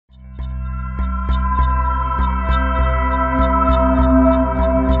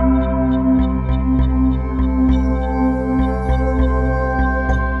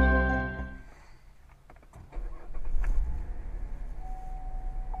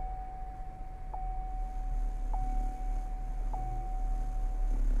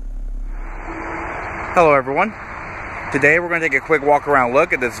Hello everyone. Today we're going to take a quick walk around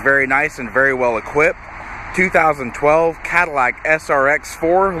look at this very nice and very well equipped 2012 Cadillac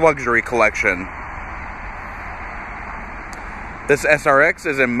SRX4 luxury collection. This SRX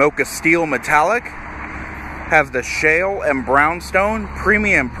is in mocha steel metallic, has the shale and brownstone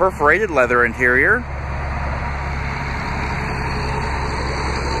premium perforated leather interior.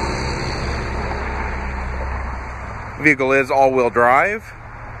 The vehicle is all-wheel drive.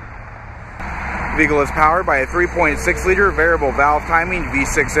 The vehicle is powered by a 3.6 liter variable valve timing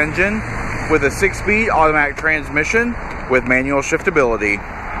V6 engine with a 6-speed automatic transmission with manual shiftability.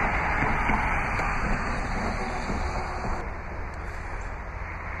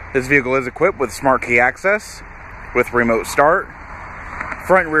 This vehicle is equipped with smart key access, with remote start,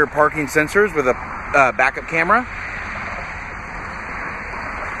 front and rear parking sensors with a backup camera,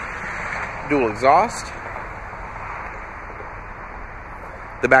 dual exhaust.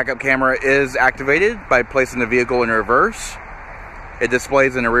 The backup camera is activated by placing the vehicle in reverse. It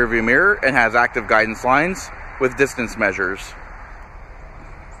displays in a rearview mirror and has active guidance lines with distance measures.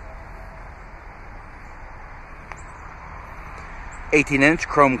 "18-inch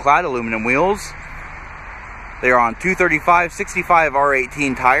chrome-clad aluminum wheels. They are on 235/65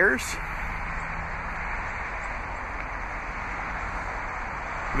 R18 tires.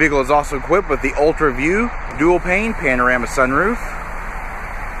 The vehicle is also equipped with the Ultra View dual-pane panorama sunroof.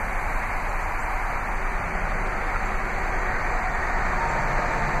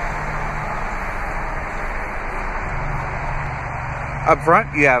 Up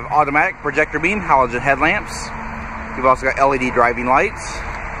front, you have automatic projector beam halogen headlamps. You've also got LED driving lights.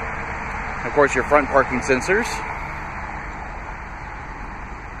 And of course, your front parking sensors.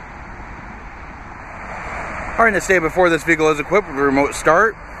 Alright, to stay before this vehicle is equipped with a remote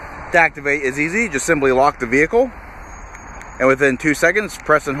start. To activate is easy. Just simply lock the vehicle. And within 2 seconds,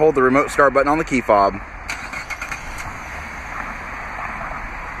 press and hold the remote start button on the key fob.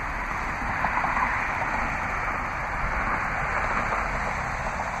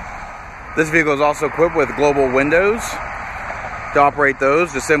 This vehicle is also equipped with global windows. To operate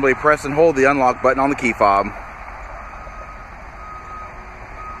those, just simply press and hold the unlock button on the key fob.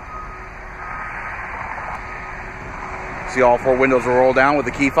 See, all 4 windows will roll down with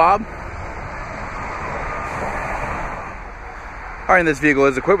the key fob. Alright, this vehicle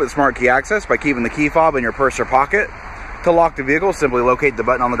is equipped with smart key access by keeping the key fob in your purse or pocket. To lock the vehicle, simply locate the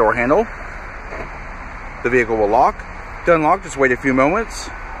button on the door handle. The vehicle will lock. To unlock, just wait a few moments.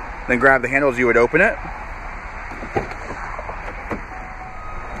 Then grab the handle as you would open it.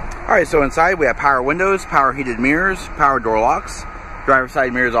 Alright, so inside we have power windows, power heated mirrors, power door locks. Driver's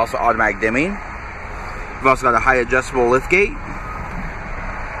side mirror is also automatic dimming. We've also got a high adjustable lift gate.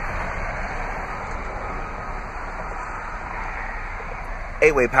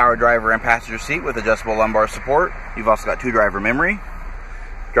 Eight-way power driver and passenger seat with adjustable lumbar support. You've also got 2 driver memory.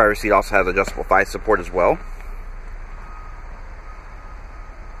 Driver's seat also has adjustable thigh support as well.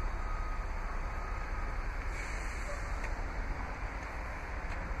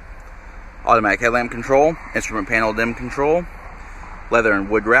 Automatic headlamp control, instrument panel dim control, leather and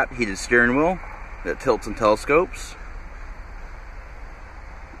wood wrap heated steering wheel that tilts and telescopes.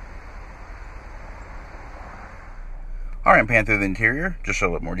 Alright, pan through the interior, just show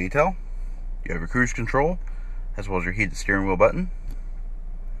a little more detail. You have your cruise control, as well as your heated steering wheel button.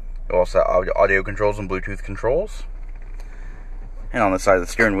 You also have audio controls and Bluetooth controls. And on the side of the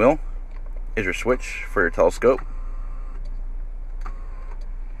steering wheel is your switch for your telescope.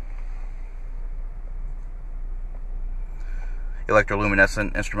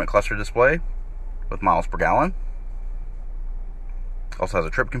 Electroluminescent instrument cluster display with miles per gallon. Also has a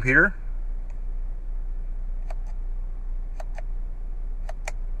trip computer.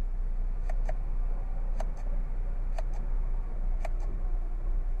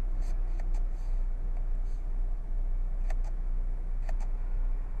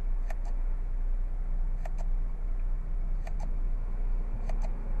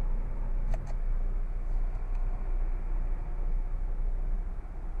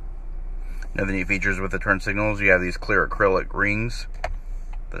 Another neat features with the turn signals, you have these clear acrylic rings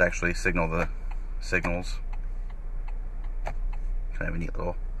that actually signal the signals. Kind of a neat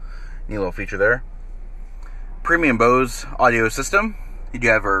little feature there. Premium Bose audio system. You do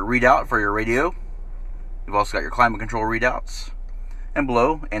have a readout for your radio. You've also got your climate control readouts. And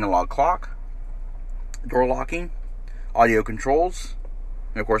below, analog clock, door locking, audio controls,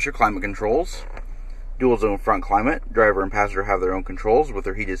 and of course your climate controls. Dual zone front climate. Driver and passenger have their own controls with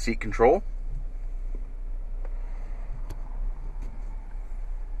their heated seat control.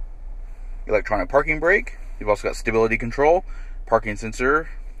 Electronic parking brake. You've also got stability control, parking sensor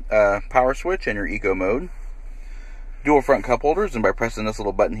power switch and your eco mode. Dual front cup holders, and by pressing this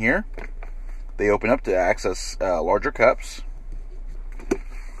little button here, they open up to access larger cups.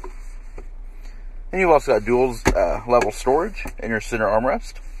 And you've also got dual level storage in your center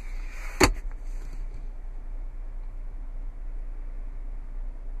armrest.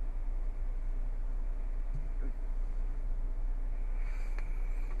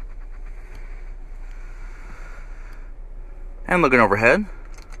 And looking overhead,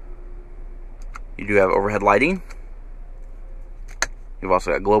 you do have overhead lighting. You've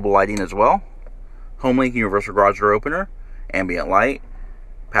also got global lighting as well. Home link universal garage door opener, ambient light,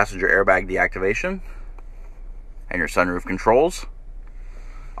 passenger airbag deactivation, and your sunroof controls.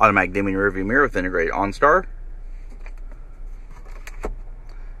 Automatic dimming rearview mirror with integrated OnStar.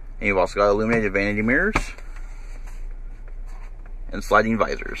 And you've also got illuminated vanity mirrors and sliding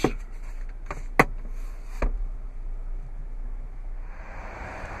visors.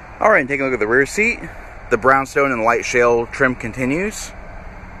 Alright, and taking a look at the rear seat, the brownstone and light shale trim continues,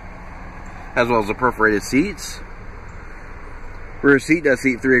 as well as the perforated seats. Rear seat does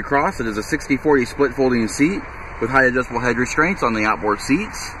seat 3 across. It is a 60-40 split folding seat with high adjustable head restraints on the outboard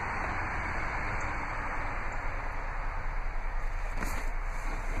seats.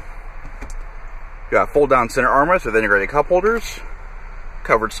 You got fold down center armrest with integrated cup holders,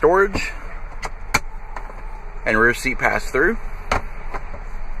 covered storage, and rear seat pass through.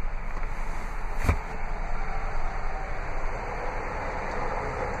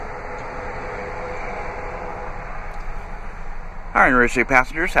 Alright, rear seat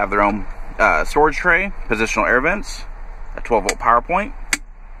passengers have their own storage tray, positional air vents, a 12-volt power point,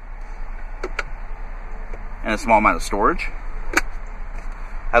 and a small amount of storage,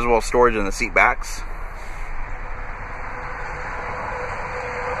 as well as storage in the seat backs.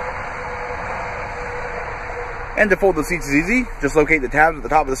 And to fold the seats is easy. Just locate the tabs at the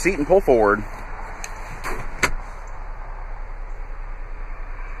top of the seat and pull forward.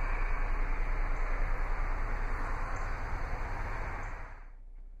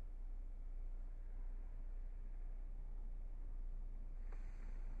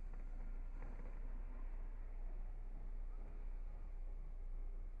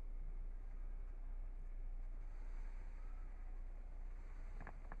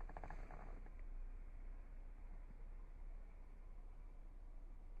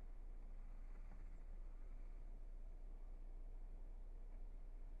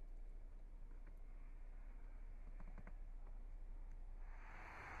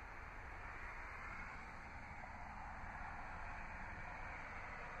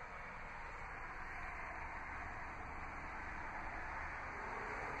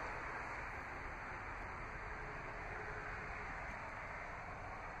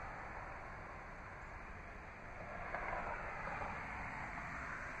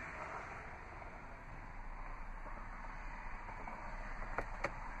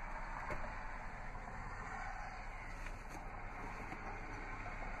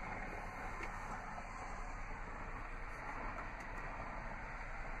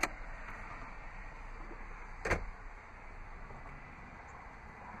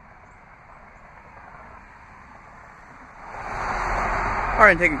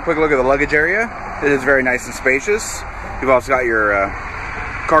 Alright, taking a quick look at the luggage area. It is very nice and spacious. You've also got your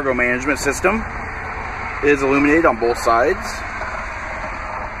cargo management system. It is illuminated on both sides.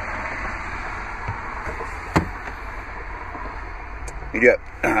 You do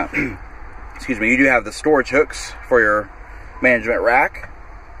excuse me, you do have the storage hooks for your management rack.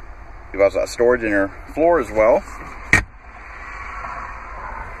 You've also got storage in your floor as well.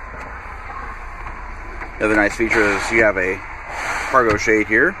 The other nice feature is you have a cargo shade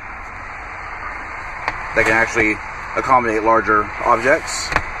here that can actually accommodate larger objects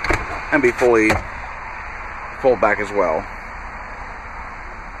and be fully fold back as well.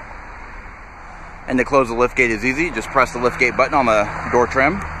 And to close the lift gate is easy. Just press the lift gate button on the door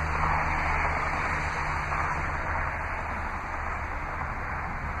trim.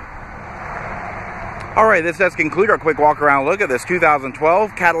 Alright, this does conclude our quick walk around look at this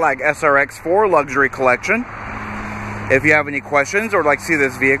 2012 Cadillac SRX4 luxury collection. If you have any questions or would like to see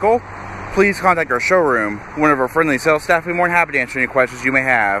this vehicle, please contact our showroom. One of our friendly sales staff will be more than happy to answer any questions you may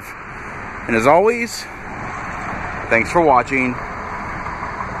have. And as always, thanks for watching.